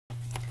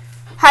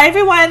Hi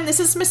everyone, this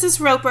is Mrs.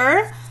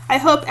 Roper. I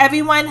hope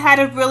everyone had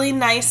a really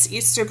nice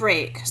Easter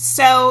break.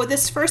 So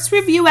this first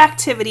review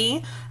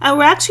activity,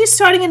 we're actually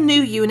starting a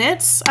new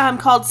unit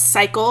called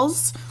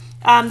cycles.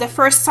 The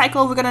first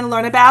cycle we're going to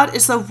learn about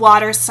is the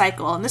water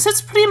cycle. And this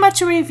is pretty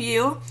much a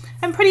review.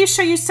 I'm pretty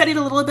sure you studied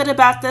a little bit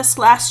about this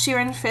last year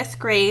in 5th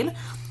grade.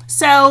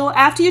 So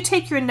after you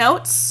take your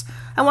notes,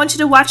 I want you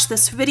to watch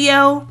this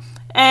video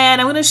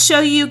and I'm going to show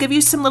you, give you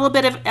some little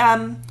bit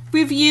of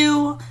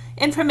review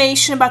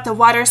information about the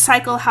water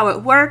cycle, how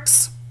it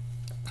works,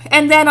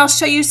 and then I'll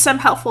show you some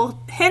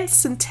helpful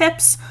hints and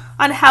tips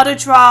on how to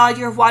draw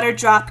your water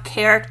drop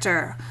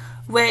character,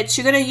 which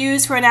you're going to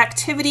use for an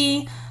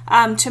activity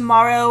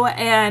tomorrow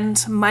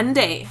and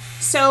Monday.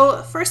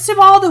 So first of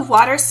all, the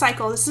water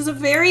cycle. This is a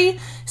very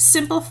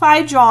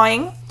simplified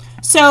drawing.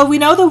 So we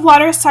know the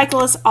water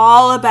cycle is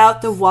all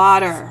about the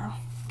water.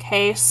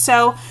 Okay,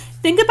 so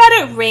think about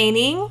it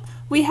raining.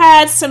 We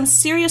had some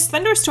serious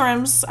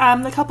thunderstorms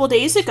a couple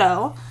days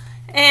ago.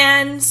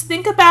 And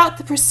think about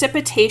the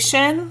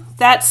precipitation.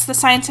 That's the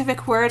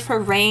scientific word for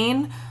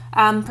rain.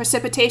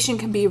 Precipitation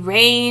can be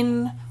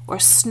rain or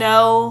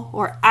snow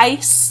or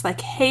ice,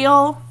 like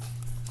hail.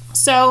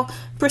 So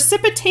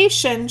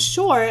precipitation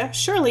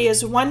surely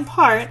is one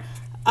part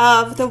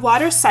of the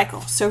water cycle.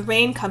 So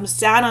rain comes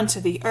down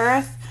onto the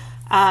earth.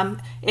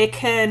 It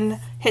can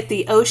hit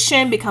the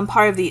ocean, become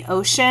part of the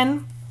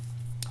ocean.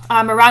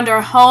 Around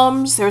our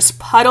homes, there's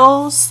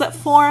puddles that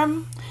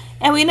form.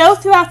 And we know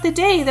throughout the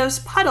day, those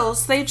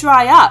puddles, they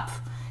dry up.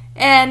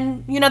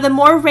 And, you know, the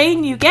more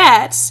rain you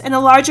get, and the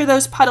larger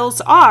those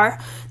puddles are,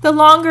 the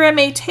longer it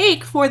may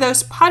take for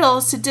those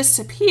puddles to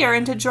disappear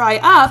and to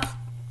dry up.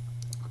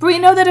 But we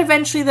know that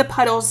eventually the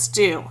puddles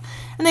do.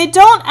 And they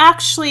don't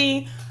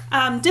actually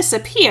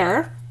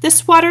disappear.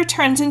 This water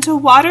turns into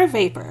water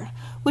vapor,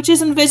 which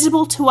is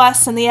invisible to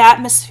us in the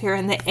atmosphere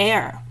and the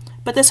air.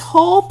 But this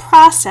whole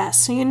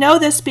process, and you know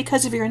this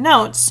because of your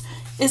notes,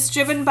 is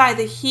driven by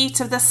the heat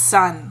of the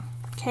sun.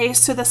 Okay,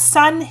 so the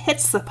sun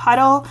hits the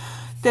puddle,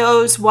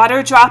 those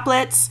water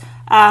droplets,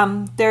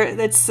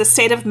 it's the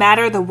state of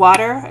matter, the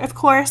water, of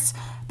course,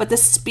 but the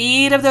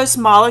speed of those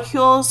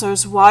molecules,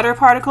 those water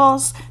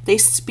particles, they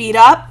speed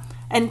up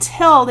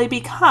until they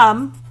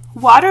become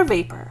water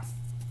vapor.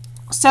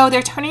 So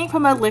they're turning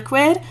from a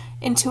liquid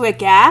into a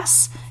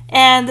gas,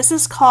 and this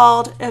is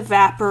called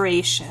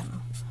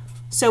evaporation.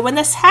 So when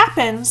this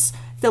happens,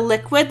 the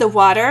liquid, the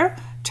water,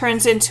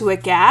 turns into a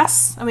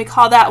gas, and we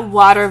call that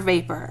water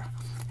vapor.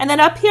 And then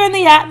up here in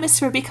the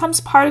atmosphere becomes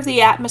part of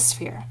the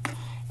atmosphere.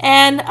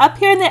 And up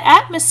here in the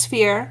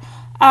atmosphere,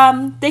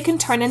 they can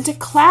turn into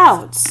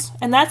clouds,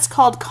 and that's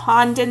called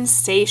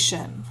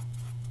condensation.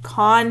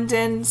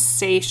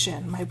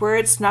 Condensation. My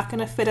word's not going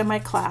to fit in my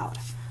cloud.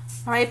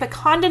 All right, but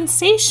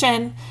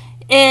condensation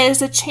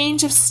is a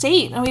change of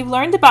state, and we've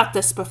learned about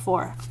this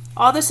before.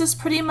 All this is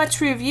pretty much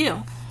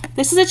review.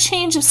 This is a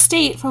change of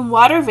state from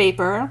water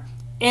vapor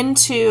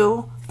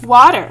into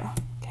water.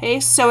 Okay,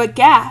 so a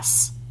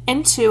gas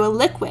into a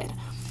liquid.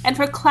 And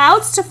for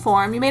clouds to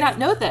form, you may not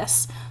know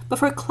this, but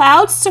for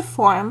clouds to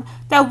form,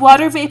 that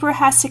water vapor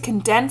has to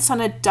condense on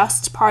a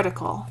dust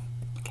particle.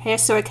 Okay,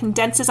 so it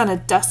condenses on a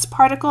dust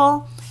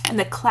particle and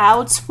the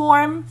clouds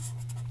form.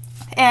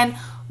 And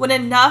when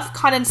enough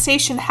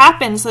condensation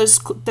happens,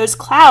 those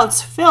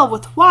clouds fill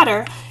with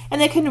water and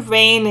they can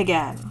rain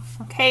again.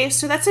 Okay,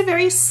 so that's a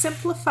very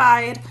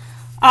simplified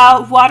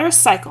water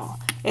cycle.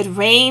 It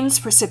rains,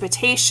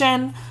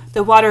 precipitation,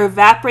 the water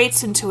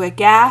evaporates into a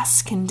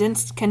gas,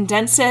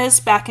 condenses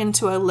back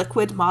into a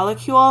liquid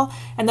molecule,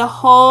 and the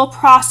whole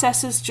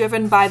process is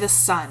driven by the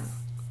sun.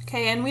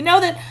 Okay, and we know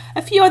that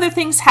a few other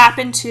things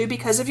happen too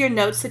because of your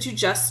notes that you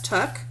just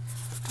took.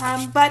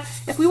 But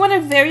if we want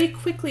to very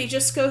quickly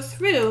just go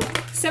through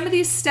some of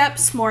these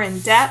steps more in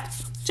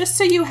depth, just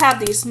so you have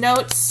these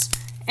notes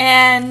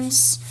and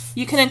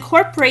you can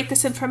incorporate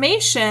this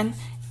information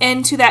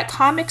into that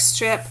comic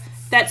strip.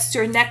 That's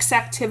your next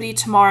activity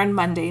tomorrow and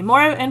Monday.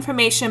 More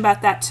information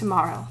about that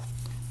tomorrow.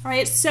 All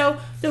right, so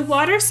the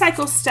water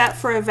cycle step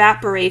for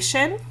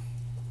evaporation.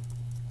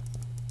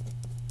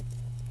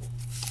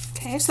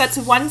 Okay, so that's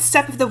one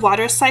step of the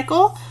water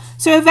cycle.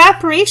 So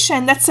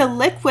evaporation, that's a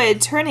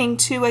liquid turning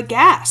to a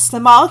gas. The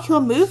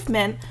molecule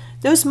movement,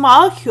 those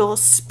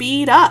molecules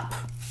speed up.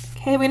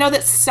 Okay, we know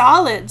that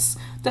solids,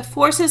 the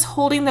forces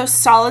holding those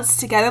solids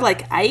together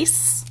like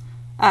ice,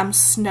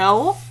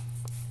 snow.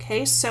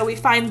 Okay, so we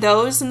find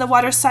those in the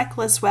water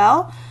cycle as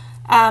well.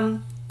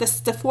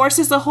 The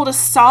forces that hold a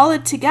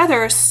solid together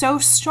are so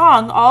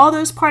strong, all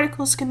those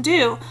particles can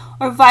do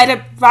are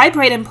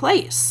vibrate in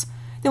place.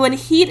 Then when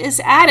heat is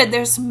added,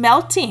 there's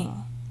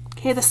melting.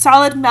 Okay, the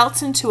solid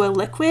melts into a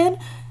liquid.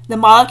 The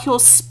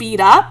molecules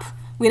speed up.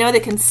 We know they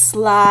can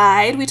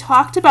slide. We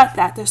talked about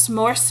that. There's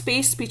more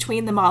space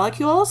between the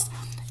molecules.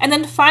 And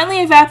then finally,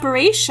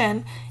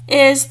 evaporation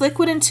is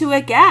liquid into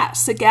a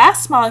gas. The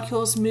gas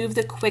molecules move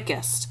the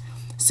quickest.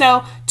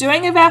 So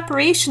during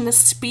evaporation, the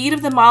speed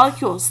of the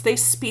molecules, they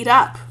speed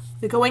up.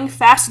 They're going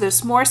faster.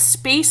 There's more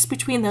space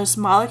between those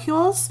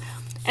molecules.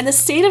 And the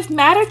state of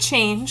matter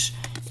change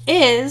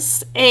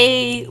is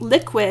a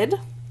liquid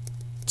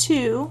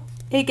to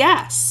a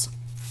gas.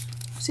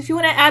 So if you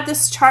want to add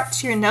this chart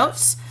to your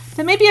notes,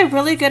 that may be a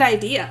really good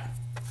idea.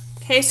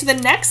 Okay, so the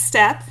next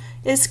step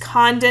is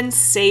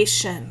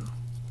condensation.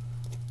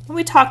 And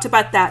we talked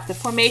about that, the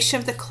formation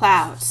of the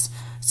clouds.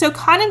 So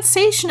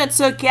condensation, it's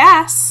a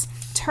gas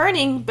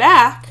turning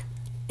back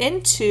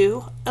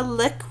into a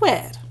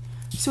liquid.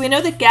 So we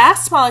know the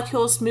gas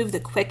molecules move the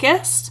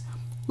quickest.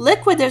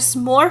 Liquid, there's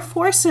more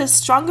forces,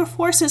 stronger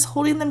forces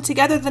holding them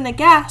together than a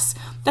gas.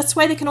 That's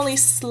why they can only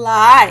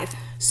slide.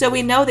 So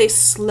we know they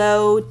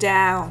slow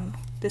down.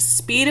 The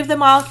speed of the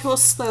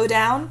molecules slow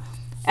down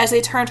as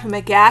they turn from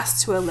a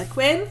gas to a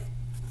liquid.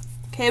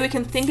 Okay, we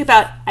can think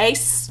about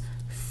ice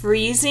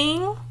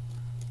freezing.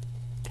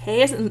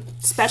 Okay,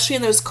 especially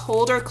in those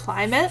colder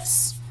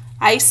climates.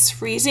 Ice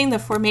freezing, the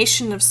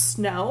formation of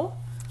snow.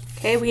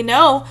 Okay, we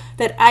know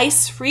that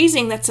ice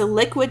freezing, that's a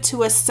liquid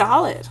to a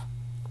solid.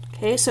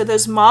 Okay, so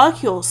those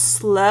molecules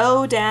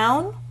slow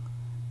down.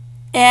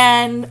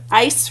 And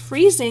ice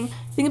freezing,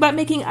 think about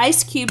making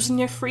ice cubes in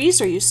your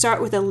freezer. You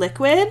start with a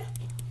liquid,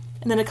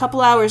 and then a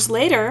couple hours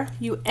later,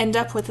 you end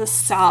up with a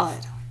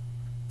solid.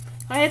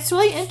 All right, it's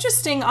really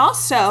interesting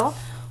also.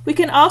 We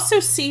can also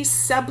see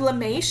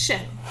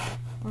sublimation.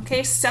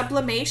 Okay,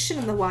 sublimation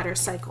in the water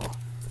cycle.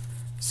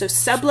 So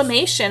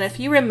sublimation, if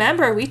you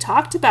remember, we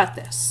talked about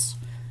this.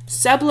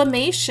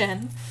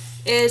 Sublimation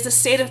is a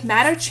state of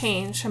matter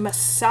change from a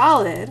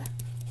solid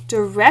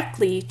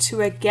directly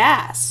to a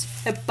gas.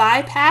 It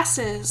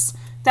bypasses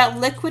that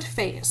liquid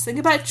phase. Think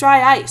about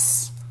dry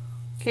ice.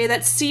 Okay,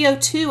 that's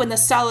CO2 in the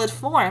solid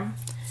form.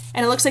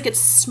 And it looks like it's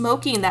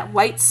smoking, that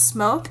white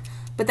smoke,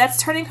 but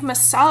that's turning from a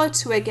solid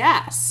to a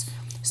gas.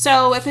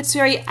 So if it's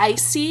very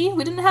icy,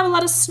 we didn't have a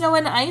lot of snow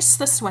and ice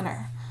this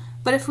winter.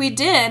 But if we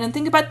did, and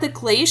think about the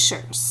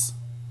glaciers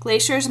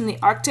in the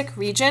Arctic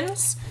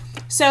regions,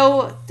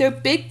 so they're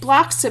big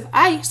blocks of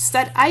ice.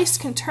 That ice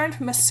can turn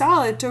from a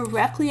solid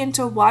directly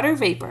into water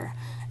vapor.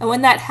 And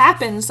when that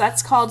happens,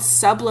 that's called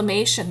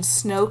sublimation.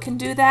 Snow can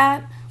do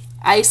that.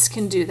 Ice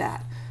can do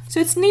that. So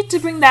it's neat to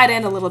bring that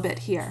in a little bit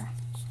here.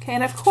 Okay,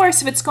 and of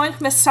course, if it's going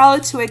from a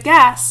solid to a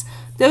gas,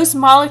 those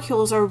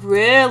molecules are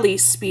really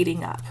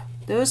speeding up.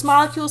 Those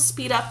molecules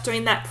speed up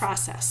during that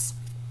process.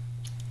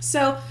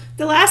 So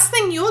the last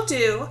thing you'll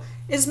do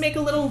is make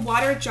a little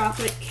water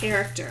droplet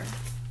character.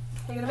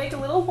 You're going to make a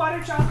little water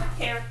droplet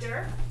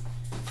character.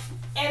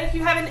 And if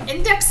you have an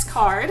index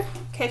card,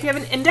 okay, if you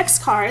have an index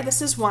card,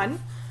 this is one,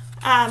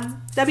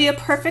 that'd be a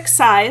perfect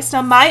size.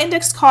 Now my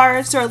index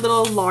cards are a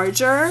little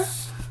larger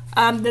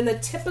than the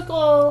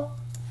typical,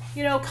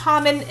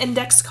 common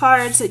index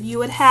cards that you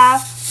would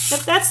have.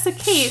 If that's the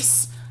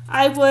case,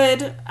 I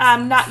would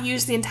not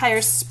use the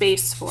entire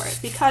space for it,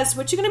 because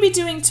what you're going to be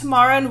doing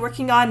tomorrow and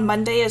working on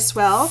Monday as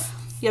well,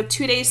 you have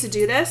 2 days to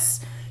do this,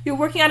 you're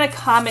working on a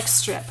comic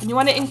strip, and you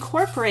want to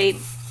incorporate,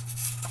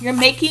 you're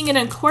making and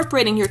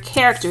incorporating your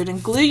character,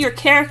 and glue your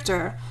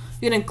character,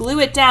 you're going to glue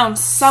it down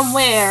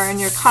somewhere in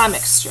your comic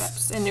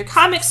strips. In your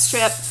comic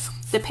strip,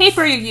 the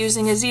paper you're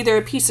using is either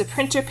a piece of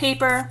printer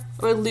paper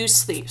or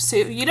loose leaf, so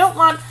you don't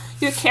want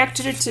your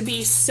character to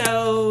be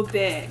so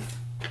big.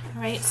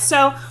 All right,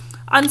 so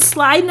on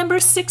slide number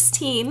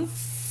 16,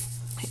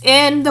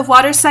 in the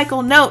water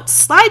cycle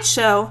notes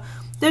slideshow,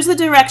 there's the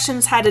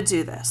directions how to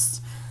do this.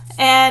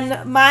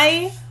 And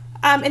my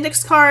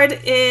index card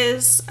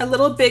is a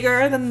little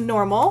bigger than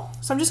normal,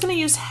 so I'm just going to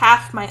use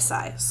half my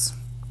size.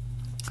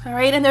 All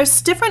right, and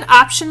there's different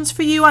options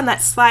for you on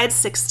that slide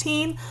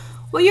 16.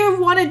 What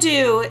you want to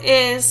do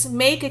is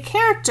make a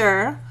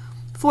character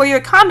for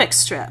your comic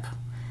strip,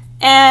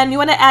 and you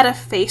want to add a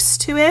face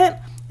to it.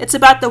 It's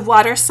about the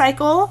water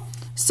cycle.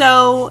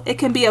 So it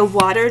can be a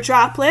water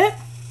droplet.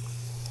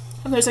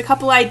 And there's a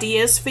couple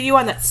ideas for you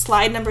on that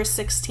slide number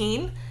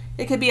 16.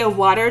 It could be a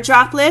water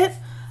droplet.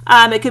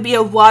 It could be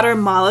a water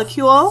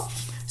molecule.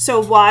 So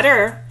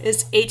water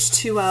is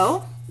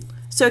H2O.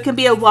 So it can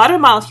be a water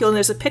molecule, and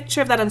there's a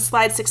picture of that on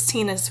slide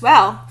 16 as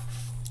well.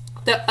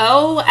 The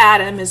O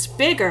atom is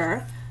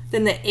bigger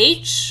than the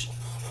H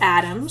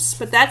atoms,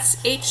 but that's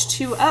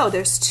H2O.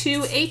 There's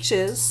two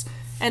H's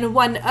and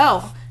one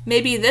O.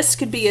 Maybe this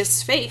could be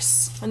his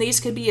face, and these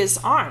could be his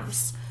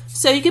arms.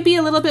 So you could be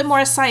a little bit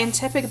more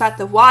scientific about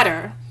the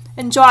water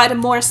and draw it a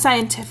more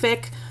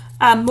scientific,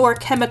 more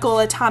chemical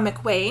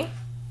atomic way.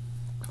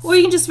 Or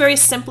you can just very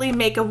simply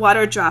make a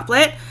water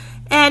droplet,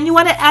 and you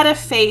want to add a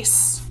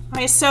face.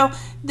 Right? So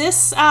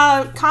this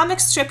comic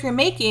strip you're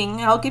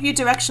making, I'll give you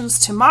directions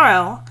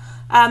tomorrow.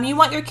 You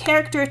want your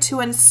character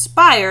to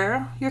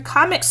inspire your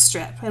comic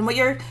strip, and what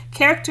your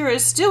character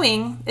is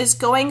doing is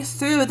going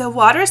through the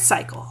water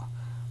cycle.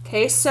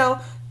 Okay, so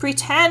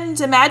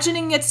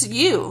imagining it's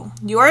you're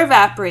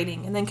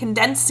evaporating and then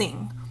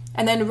condensing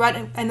and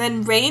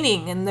then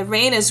raining, and the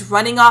rain is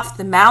running off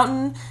the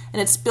mountain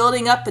and it's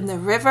building up in the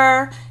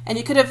river, and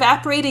you could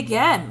evaporate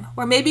again,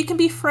 or maybe you can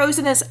be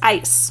frozen as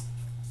ice.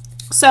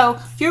 So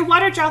your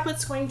water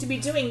droplet's going to be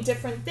doing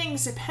different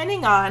things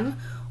depending on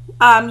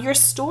your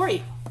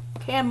story.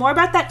 Okay, and more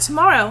about that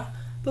tomorrow,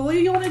 but what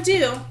you want to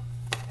do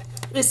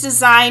is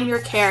design your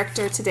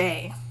character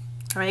today,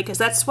 all right, because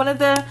that's one of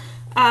the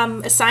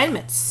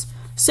assignments.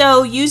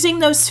 So using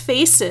those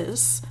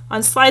faces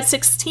on slide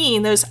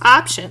 16, those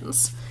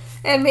options,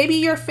 and maybe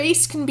your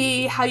face can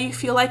be how you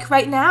feel like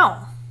right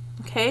now,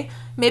 okay?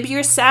 Maybe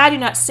you're sad you're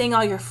not seeing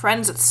all your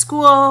friends at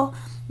school.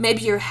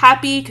 Maybe you're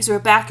happy because you're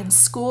back in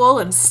school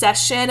and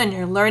session and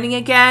you're learning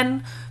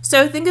again.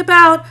 So think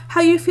about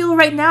how you feel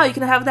right now. You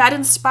can have that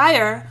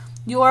inspire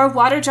your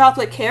water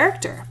droplet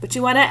character, but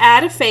you want to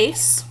add a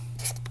face.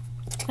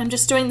 I'm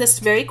just doing this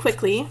very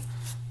quickly.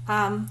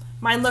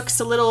 Mine looks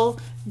a little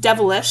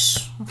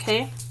devilish,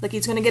 okay? Like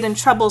he's going to get in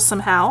trouble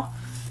somehow.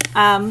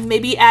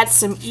 Maybe add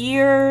some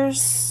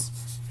ears.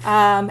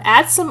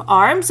 Add some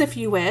arms if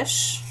you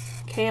wish.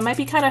 Okay, it might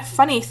be kind of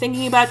funny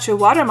thinking about your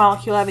water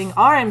molecule having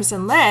arms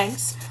and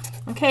legs.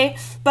 Okay,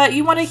 but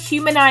you want to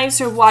humanize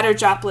your water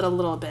droplet a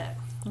little bit.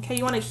 Okay,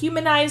 you want to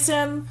humanize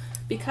him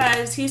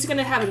because he's going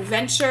to have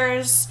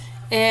adventures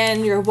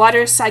in your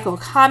water cycle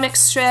comic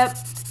strip.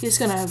 He's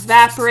going to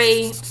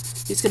evaporate.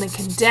 He's going to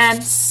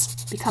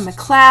condense, become a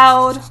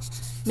cloud.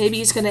 Maybe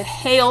he's going to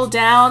hail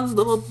down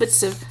little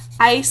bits of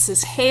ice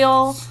as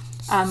hail,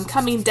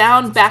 coming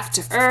down back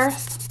to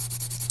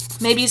Earth.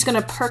 Maybe he's going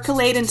to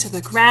percolate into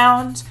the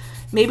ground.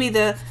 Maybe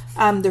the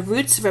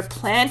roots of a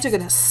plant are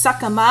going to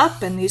suck him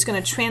up and he's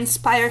going to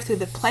transpire through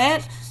the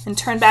plant and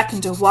turn back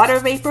into water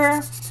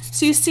vapor.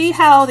 So you see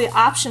how the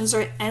options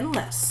are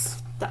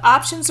endless. The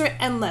options are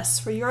endless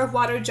for your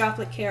water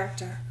droplet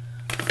character.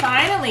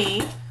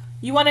 Finally,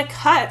 you want to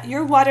cut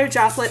your water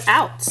droplet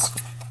out.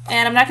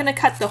 And I'm not going to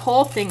cut the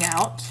whole thing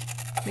out.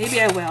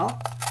 Maybe I will.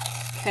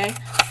 Okay.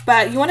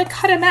 But you want to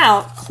cut him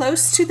out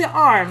close to the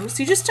arms.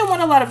 You just don't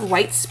want a lot of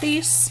white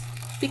space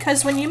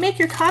because when you make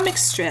your comic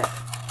strip,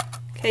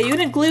 okay, you're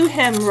going to glue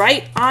him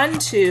right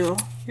onto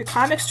your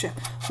comic strip.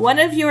 One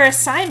of your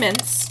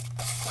assignments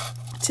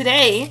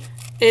today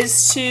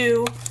is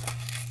to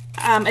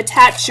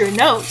attach your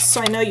notes,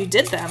 so I know you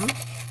did them.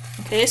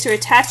 Okay, so you're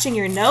attaching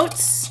your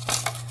notes.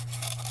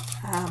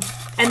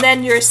 And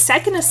then your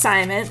second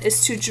assignment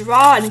is to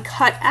draw and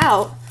cut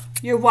out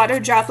your water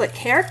droplet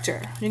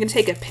character. You're going to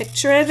take a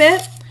picture of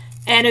it,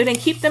 and you're going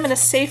to keep it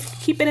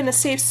in a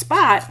safe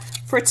spot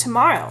for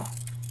tomorrow.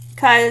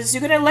 Because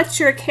you're going to let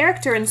your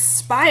character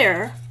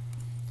inspire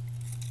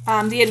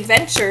the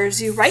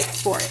adventures you write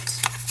for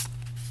it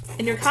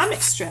in your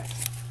comic strip.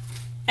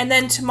 And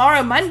then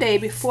tomorrow, Monday,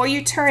 before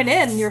you turn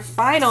in your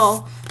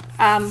final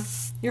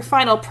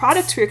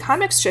product for your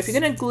comic strip, you're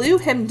going to glue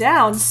him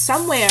down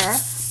somewhere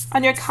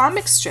on your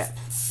comic strip.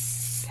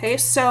 Okay,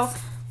 so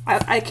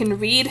I can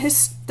read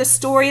the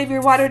story of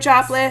your water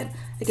droplet.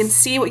 I can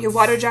see what your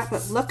water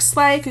droplet looks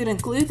like. You're going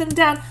to glue them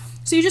down.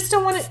 So you just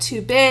don't want it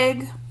too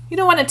big. You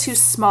don't want it too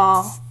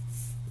small.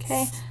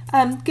 Okay,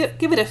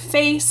 give it a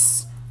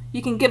face.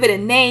 You can give it a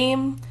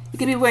name. You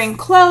can be wearing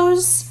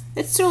clothes.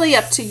 It's really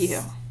up to you.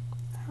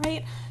 All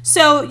right.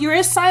 So your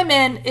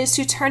assignment is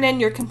to turn in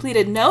your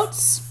completed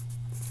notes,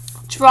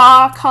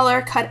 draw,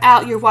 color, cut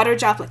out your water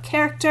droplet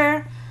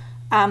character.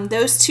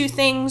 Those two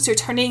things you're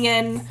turning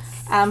in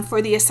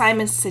for the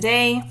assignments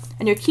today,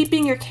 and you're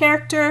keeping your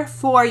character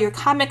for your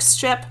comic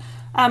strip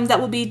that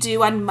will be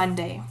due on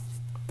Monday.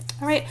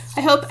 All right.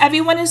 I hope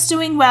everyone is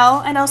doing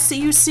well, and I'll see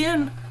you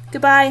soon.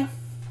 Goodbye.